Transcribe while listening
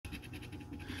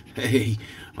Hey,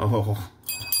 oh.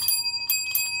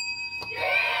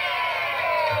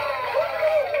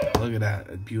 Look at that,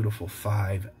 a beautiful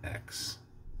 5X.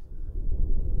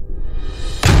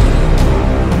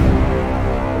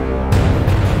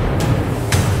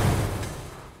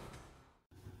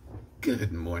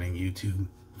 Good morning, YouTube.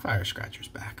 Fire Scratcher's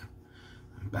back.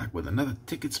 I'm back with another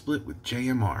ticket split with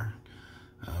JMR.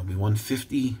 We won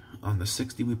 50 on the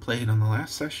 60 we played on the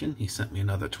last session. He sent me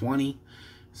another 20.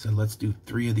 Said, let's do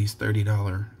 3 of these $30,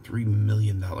 $3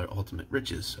 million ultimate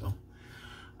riches. So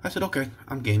I said, okay,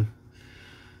 I'm game.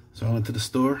 So I went to the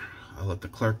store. I let the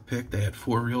clerk pick. They had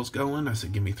 4 reels going. I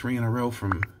said, give me 3 in a row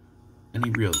from any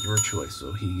reel, your choice.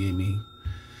 So he gave me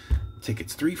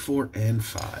tickets 3, 4, and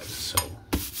 5. So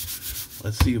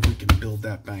let's see if we can build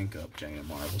that bank up, JMR.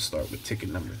 We'll start with ticket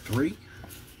number 3.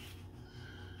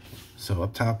 So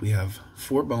up top we have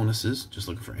 4 bonuses, just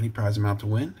looking for any prize amount to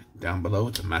win. Down below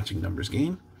it's a matching numbers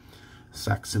game.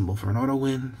 Sack symbol for an auto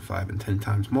win, 5 and 10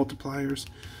 times multipliers,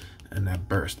 and that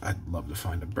burst. I'd love to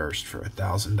find a burst for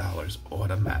 $1,000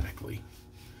 automatically.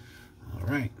 All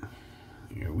right,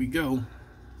 here we go.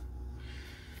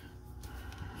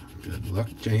 Good luck,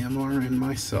 JMR and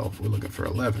myself. We're looking for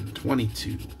 11,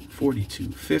 22,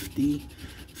 42, 50,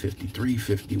 53,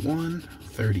 51,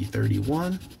 30,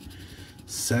 31,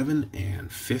 7,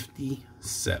 and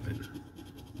 57.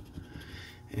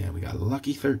 And we got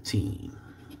lucky 13,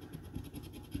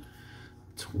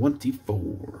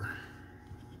 24,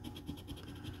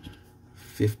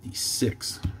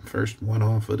 56, first one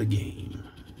off of the game,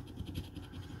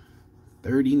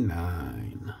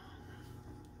 39,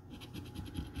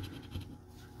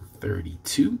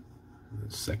 32,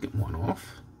 the second one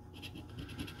off,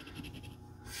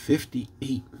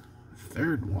 58,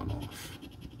 third one off,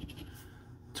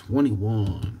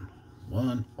 21,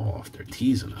 one off. They're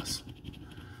teasing us.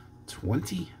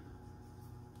 20,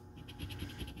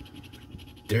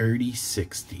 30,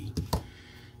 60.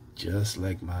 Just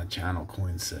like my channel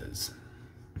coin says.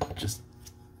 Just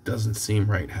doesn't seem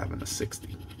right having a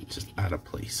 60. It's just out of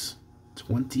place.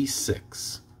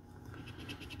 26,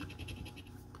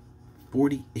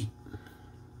 48,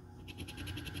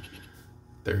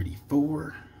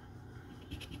 34,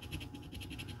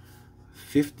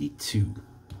 52,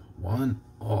 one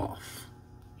off,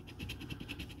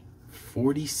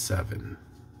 47,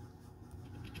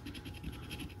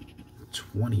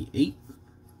 28,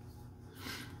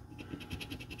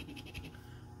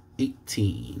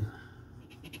 18,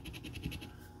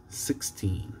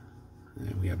 16,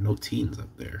 and we have no teens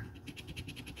up there,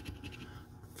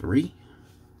 3,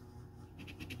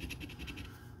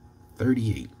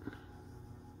 38,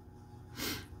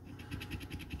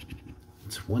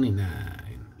 29,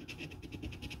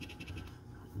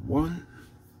 1,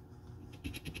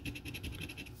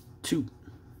 2,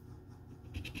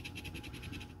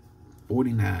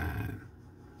 49,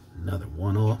 another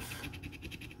one off,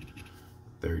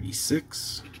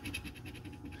 36,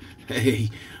 hey,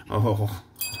 oh,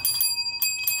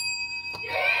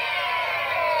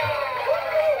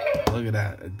 look at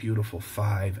that, a beautiful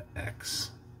 5X,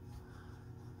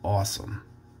 awesome,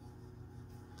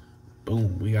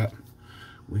 boom, we got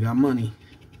money,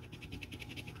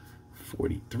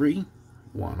 43,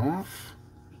 one off,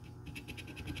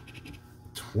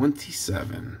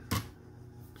 27,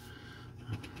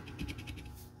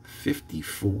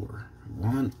 54,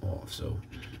 one off. So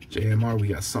JMR, we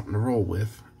got something to roll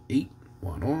with. 8,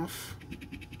 one off,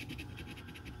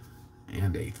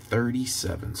 and a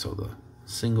 37. So the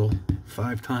single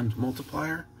 5 times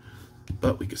multiplier,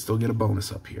 but we can still get a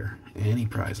bonus up here. Any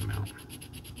prize amount.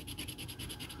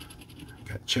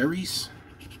 Got cherries,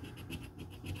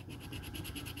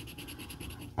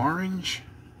 orange,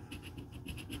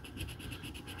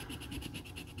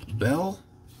 bell,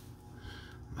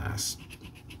 last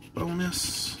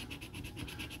bonus,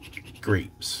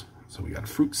 grapes. So we got a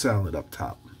fruit salad up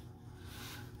top.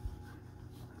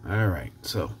 All right,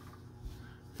 so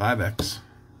 5X.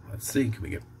 Let's see, can we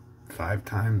get 5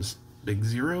 times big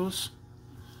zeros?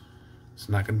 It's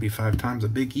not going to be 5 times a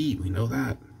big E. We know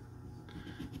that.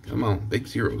 Come on, big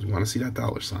zeros. We want to see that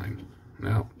dollar sign.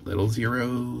 Now, little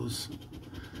zeros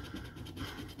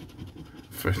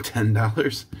for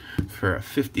 $10 for a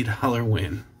 $50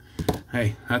 win.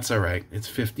 Hey, that's all right. It's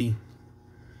 50.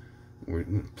 We're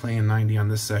playing 90 on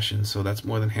this session, so that's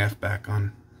more than half back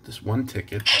on this one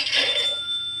ticket.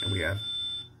 And we have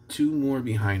 2 more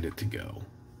behind it to go.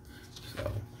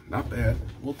 So, not bad.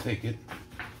 We'll take it.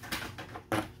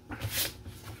 I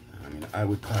mean, I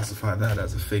would classify that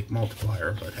as a fake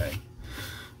multiplier, but hey,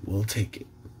 we'll take it.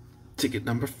 Ticket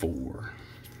number 4.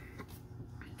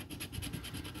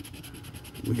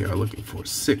 We are looking for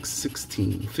 6,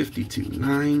 16, 52,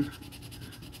 9,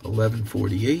 11,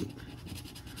 48,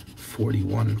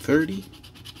 41, 30,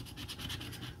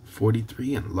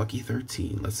 43, and lucky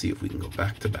 13. Let's see if we can go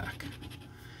back to back.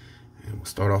 And we'll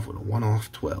start off with a 1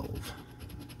 off 12.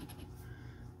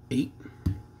 8,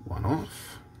 1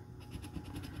 off.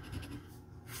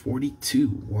 42,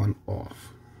 1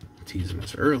 off. Teasing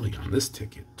us early on this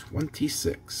ticket.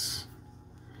 26.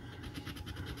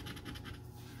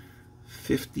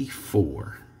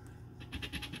 54.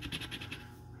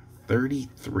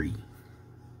 33.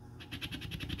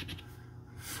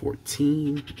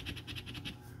 14.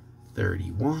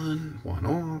 31, 1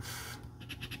 off.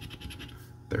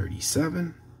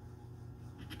 37.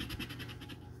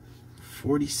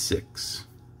 46.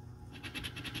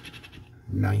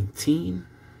 19.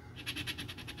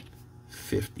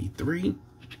 53.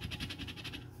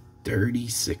 Dirty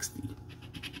 60.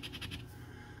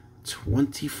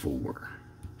 24.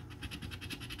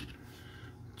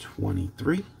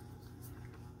 23.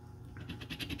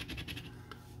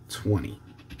 20.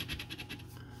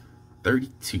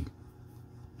 32.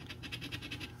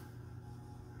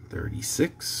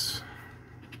 36.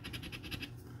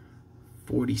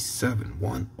 47.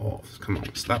 1 off. Come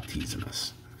on, stop teasing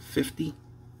us. 50.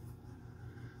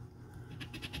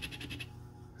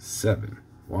 7.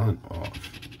 1 off.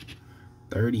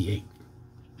 38.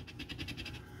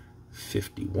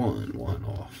 51. 1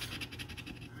 off.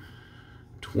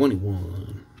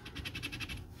 21.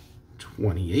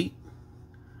 28.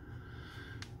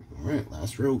 All right,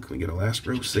 last row. Can we get a last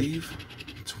row save?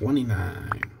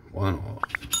 29. 1 off.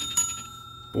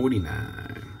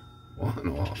 49.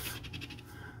 1 off.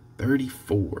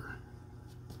 34.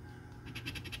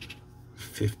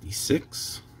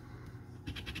 56.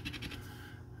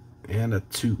 And a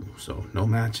 2. So no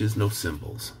matches, no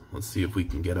symbols. Let's see if we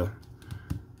can get a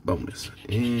bonus.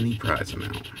 Any prize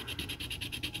amount.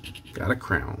 Got a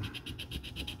crown.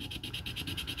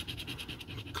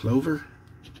 Clover.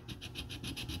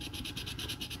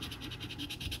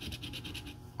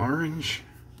 Orange.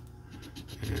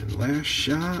 And last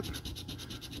shot,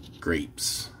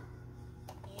 grapes.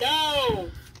 Go!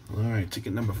 Alright,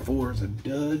 ticket number 4 is a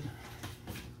dud.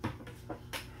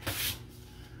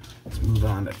 Let's move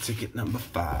on to ticket number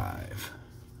 5.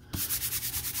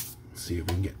 Let's see if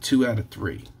we can get 2 out of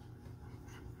 3.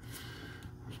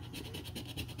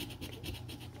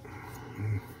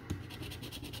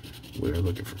 We're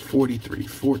looking for 43,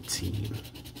 14,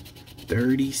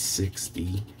 30,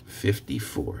 60,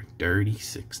 54, dirty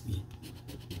 60.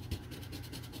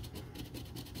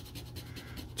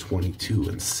 22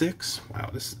 and 6. Wow,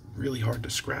 this is really hard to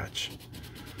scratch.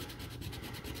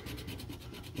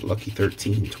 Lucky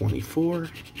 13, 24.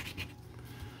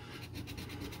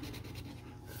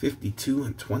 52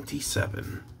 and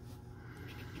 27.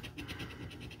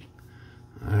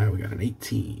 All right, we got an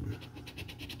 18.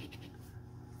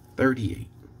 38.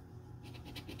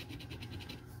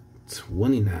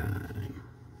 29.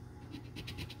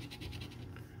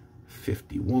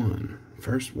 51.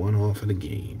 First one off of the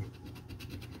game.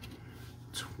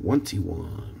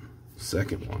 21.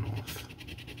 Second one off.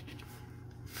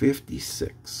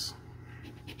 56.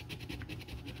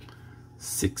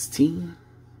 16.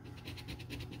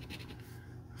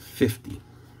 50.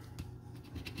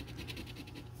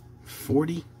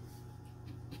 40.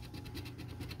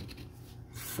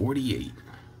 48.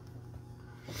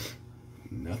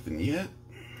 Nothing yet.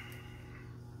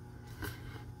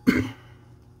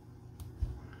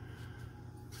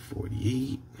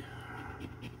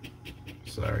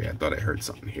 Sorry, I thought I heard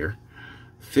something here.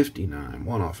 59,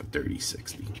 1 off of 30,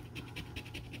 60.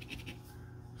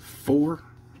 4.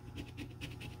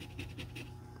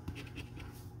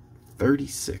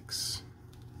 36.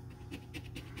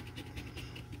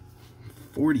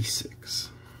 46.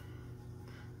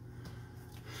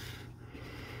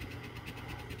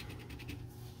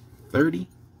 30.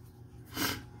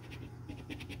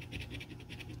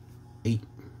 8.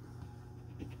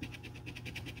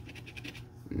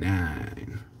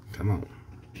 9. Come on.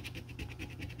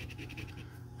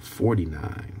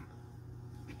 49.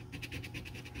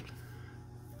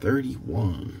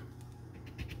 31.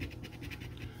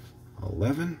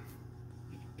 11.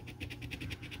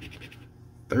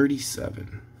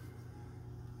 37.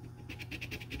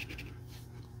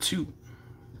 2.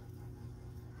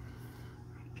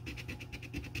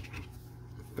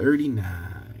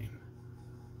 39.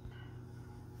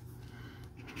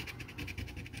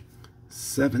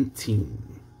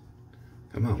 17.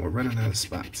 Come on, we're running out of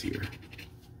spots here.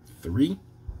 3.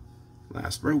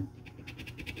 Last row.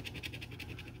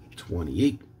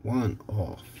 28. 1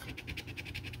 off.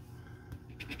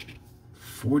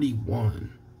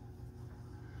 41.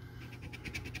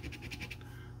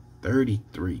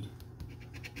 33.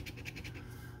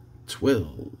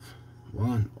 12.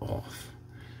 1 off.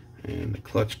 And the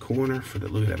clutch corner for the,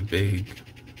 look at that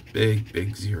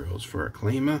big zeros for a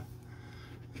claimer.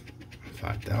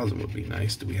 5,000 would be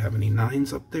nice. Do we have any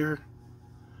 9s up there?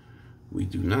 We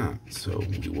do not, so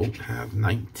we won't have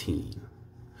 19.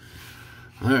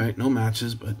 Alright, no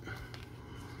matches, but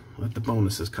let the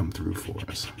bonuses come through for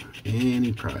us.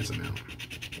 Any prize amount.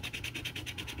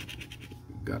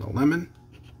 Got a lemon.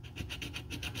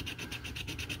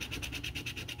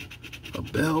 A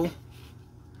bell.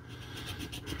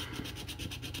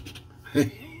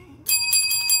 Hey.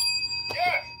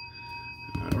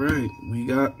 Alright, we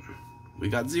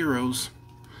got zeros.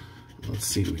 Let's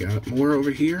see, we got more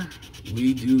over here?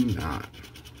 We do not.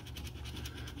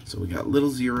 So we got little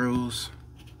zeros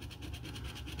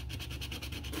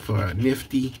for a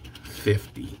nifty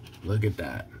 50. Look at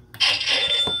that.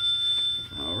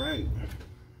 Alright.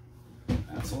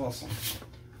 That's awesome.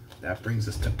 That brings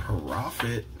us to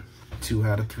profit. 2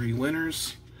 out of 3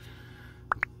 winners.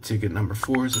 Ticket number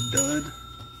 4 is a dud.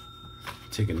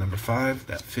 Ticket number 5,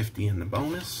 that 50 in the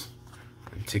bonus.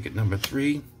 And ticket number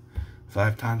 3,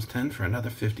 5 times 10 for another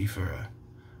 50 for a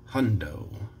hundo.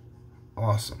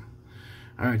 Awesome.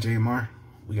 Alright, JMR,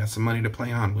 we got some money to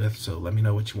play on with, so let me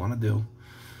know what you want to do.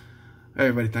 Alright,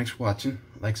 everybody, thanks for watching.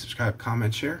 Like, subscribe,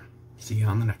 comment, share. See you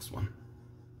on the next one.